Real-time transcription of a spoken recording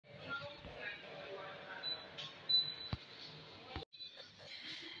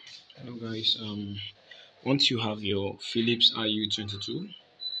Guys, once you have your Philips IU-22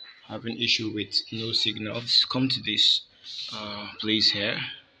 having issue with no signals, come to this place here.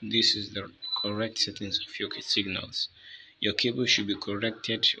 This is the correct settings of your signals. Your cable should be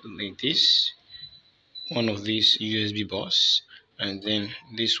corrected like this. One of these USB bus, and then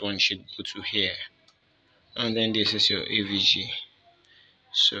this one should go to here, and then this is your AVG.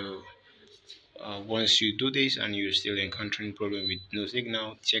 So once you do this and you're still encountering problem with no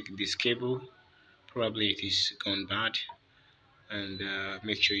signal, check this cable. Probably it is gone bad, and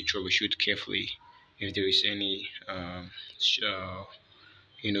make sure you troubleshoot carefully if there is any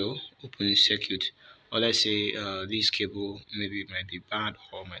open circuit, or let's say this cable maybe might be bad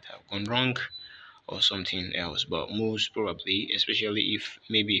or might have gone wrong or something else. But most probably, especially if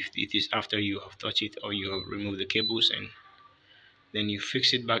it is after you have touched it or you have removed the cables and then you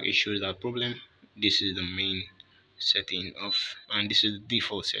fix it back, it shows that problem. This is the main setting of, and this is the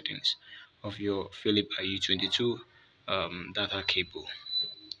default settings of your Philip IU-22 data cable.